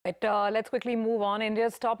Right, let's quickly move on.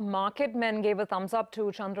 India's top market men gave a thumbs up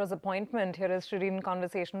to Chandra's appointment. Here is Shri in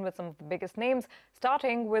conversation with some of the biggest names,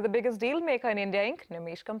 starting with the biggest deal maker in India Inc.,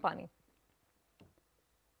 Nimesh Kampani.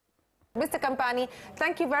 Mr. Kampani,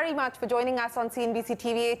 thank you very much for joining us on CNBC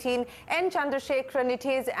TV 18. N. Chandrasekaran, it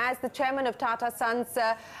is as the chairman of Tata Sons.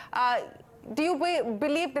 Do you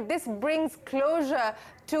believe that this brings closure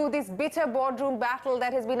to this bitter boardroom battle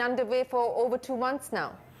that has been underway for over 2 months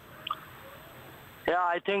now? Yeah,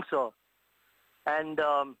 I think so. And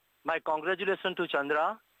my congratulations to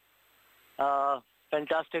Chandra.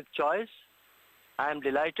 Fantastic choice. I am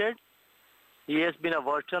delighted. He has been a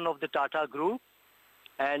veteran of the Tata Group,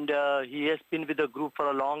 and he has been with the group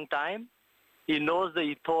for a long time. He knows the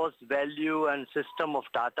ethos, value, and system of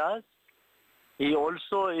Tata's. He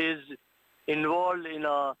also is involved in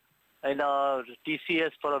a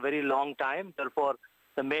TCS for a very long time. Therefore,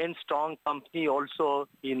 the main strong company also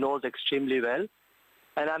he knows extremely well.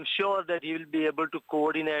 And I'm sure that he will be able to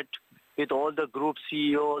coordinate with all the group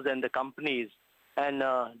CEOs and the companies and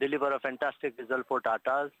deliver a fantastic result for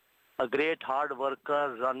Tata's. A great hard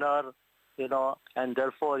worker, runner, and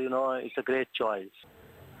therefore, it's a great choice.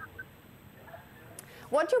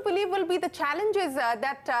 What do you believe will be the challenges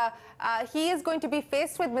that he is going to be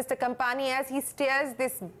faced with, Mr. Kampani, as he steers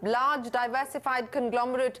this large, diversified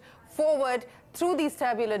conglomerate forward through these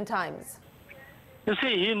turbulent times? You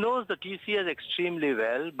see, he knows the TCS extremely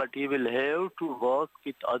well, but he will have to work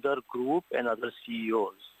with other group and other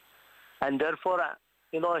CEOs. And therefore,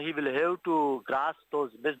 he will have to grasp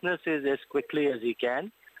those businesses as quickly as he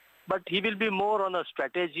can. But he will be more on a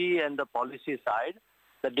strategy and the policy side.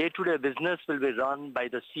 The day-to-day business will be run by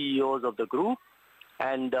the CEOs of the group.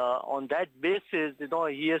 And on that basis,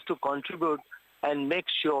 he has to contribute and make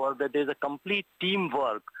sure that there's a complete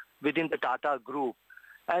teamwork within the Tata Group.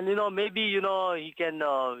 And, maybe, he can,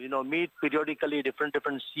 meet periodically different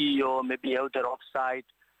CEO, maybe have their offsite,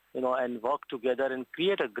 and work together and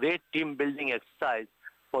create a great team building exercise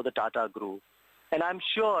for the Tata Group. And I'm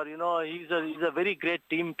sure, he's a very great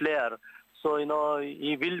team player. So,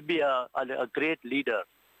 he will be a great leader.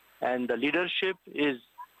 And the leadership is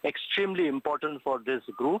extremely important for this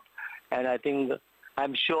group. And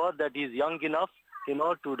I'm sure that he's young enough,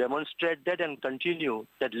 to demonstrate that and continue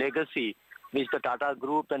that legacy which the Tata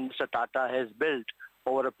Group and Mr. Tata has built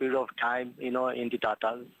over a period of time, in the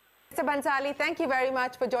Tata. Mr. Bhansali, thank you very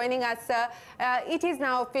much for joining us, sir. It is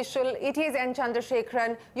now official. It is N.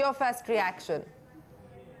 Chandrasekaran. Your first reaction?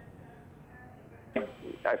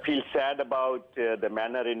 I feel sad about the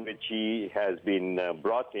manner in which he has been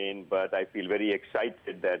brought in, but I feel very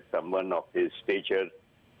excited that someone of his stature,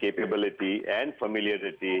 capability, and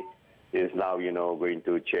familiarity is now, going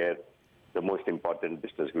to chair the most important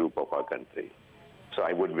business group of our country. So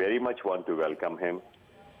I would very much want to welcome him.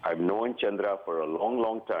 I've known Chandra for a long,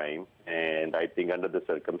 long time, and I think under the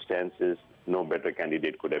circumstances, no better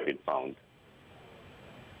candidate could have been found.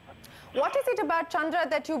 What is it about Chandra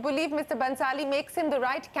that you believe, Mr. Bhansali, makes him the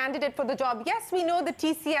right candidate for the job? Yes, we know the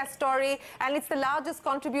TCS story, and it's the largest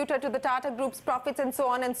contributor to the Tata Group's profits and so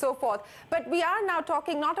on and so forth. But we are now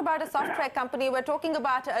talking not about a software company. We're talking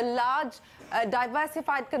about a large,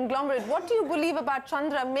 diversified conglomerate. What do you believe about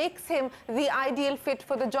Chandra makes him the ideal fit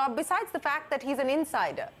for the job, besides the fact that he's an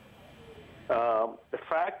insider? The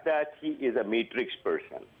fact that he is a matrix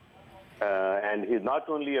person. And he's not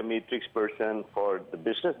only a matrix person for the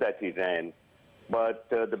business that he ran, but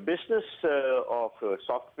the business of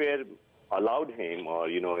software allowed him or,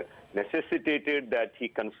 necessitated that he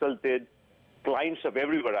consulted clients of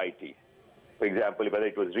every variety. For example, whether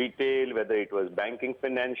it was retail, whether it was banking,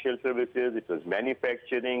 financial services, it was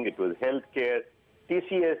manufacturing, it was healthcare.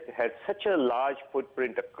 TCS had such a large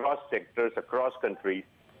footprint across sectors, across countries.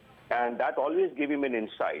 And that always gave him an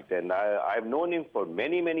insight. And I've known him for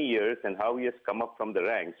many, many years and how he has come up from the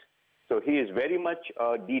ranks. So he is very much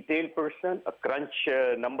a detailed person,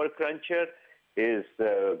 a number cruncher. His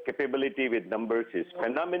capability with numbers is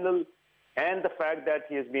phenomenal. And the fact that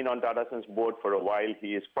he has been on Tata Sons board for a while,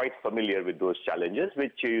 he is quite familiar with those challenges,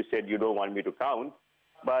 which you said you don't want me to count.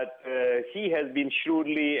 But he has been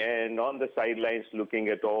shrewdly and on the sidelines looking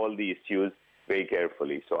at all the issues very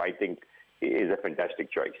carefully. So I think he is a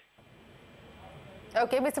fantastic choice.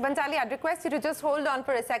 Okay, Mr. Bhansali, I'd request you to just hold on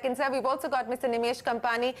for a second, sir. We've also got Mr. Nimesh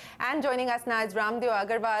Kampani, and joining us now is Raamdeo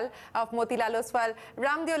Agrawal of Motilal Oswal.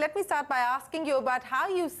 Raamdeo, let me start by asking you about how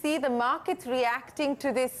you see the markets reacting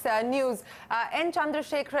to this news. N.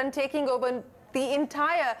 Chandrasekaran taking over the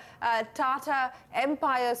entire Tata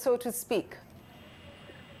empire, so to speak.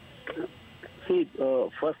 See,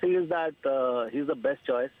 first thing is that he's the best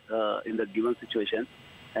choice in the given situation,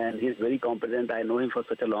 and he's very competent. I know him for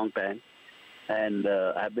such a long time. and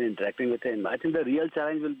I've been interacting with him. I think the real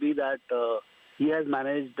challenge will be that he has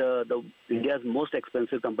managed India's most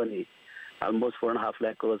expensive company, almost 4.5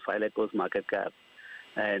 lakh crores, 5 lakh crores market cap.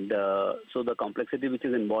 And so the complexity which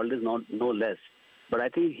is involved is no less. But I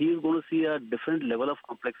think he is going to see a different level of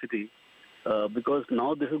complexity because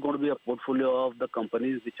now this is going to be a portfolio of the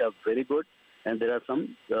companies which are very good, and there are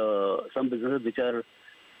some businesses which are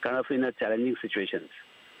kind of in a challenging situations.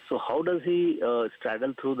 So how does he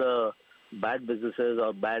straddle through the bad businesses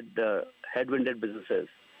or bad headwinded businesses?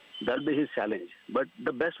 That'll be his challenge. But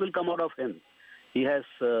the best will come out of him. He has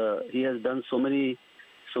done so many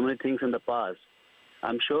things in the past.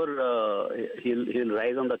 I'm sure he'll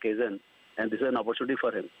rise on the occasion, and this is an opportunity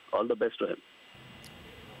for him. All the best to him.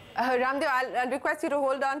 Raamdeo, I'll request you to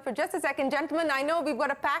hold on for just a second. Gentlemen, I know we've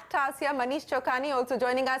got a packed house here. Manish Chokhani also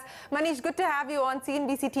joining us. Manish, good to have you on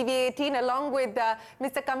CNBC TV 18 along with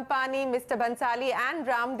Mr. Kampani, Mr. Bhansali and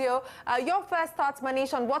Raamdeo. Your first thoughts,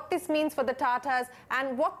 Manish, on what this means for the Tatas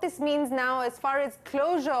and what this means now as far as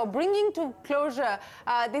closure, bringing to closure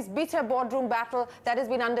this bitter boardroom battle that has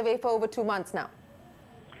been underway for over 2 months now.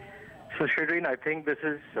 So, Shireen, I think this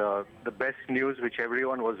is the best news which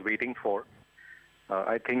everyone was waiting for.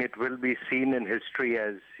 I think it will be seen in history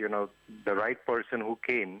as, the right person who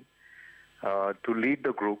came to lead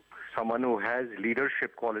the group, someone who has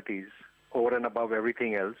leadership qualities over and above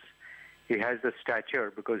everything else. He has the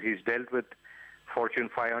stature because he's dealt with Fortune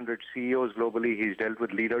 500 CEOs globally. He's dealt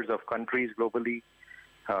with leaders of countries globally.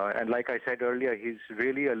 And like I said earlier, he's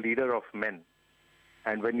really a leader of men.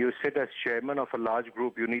 And when you sit as chairman of a large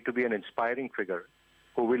group, you need to be an inspiring figure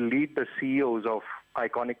who will lead the CEOs of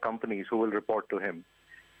iconic companies who will report to him.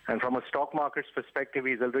 And from a stock market's perspective,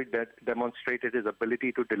 he's already demonstrated his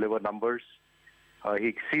ability to deliver numbers.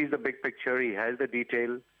 He sees the big picture. He has the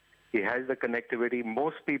detail. He has the connectivity.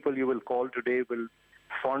 Most people you will call today will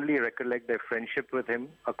fondly recollect their friendship with him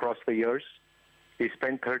across the years. He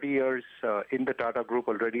spent 30 years in the Tata Group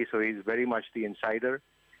already, so he's very much the insider.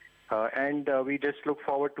 And we just look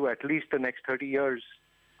forward to at least the next 30 years,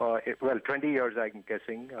 20 years, I'm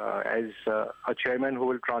guessing, as a chairman who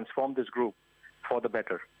will transform this group for the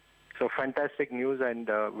better. So fantastic news, and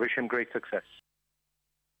wish him great success.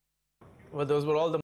 Well, those were all the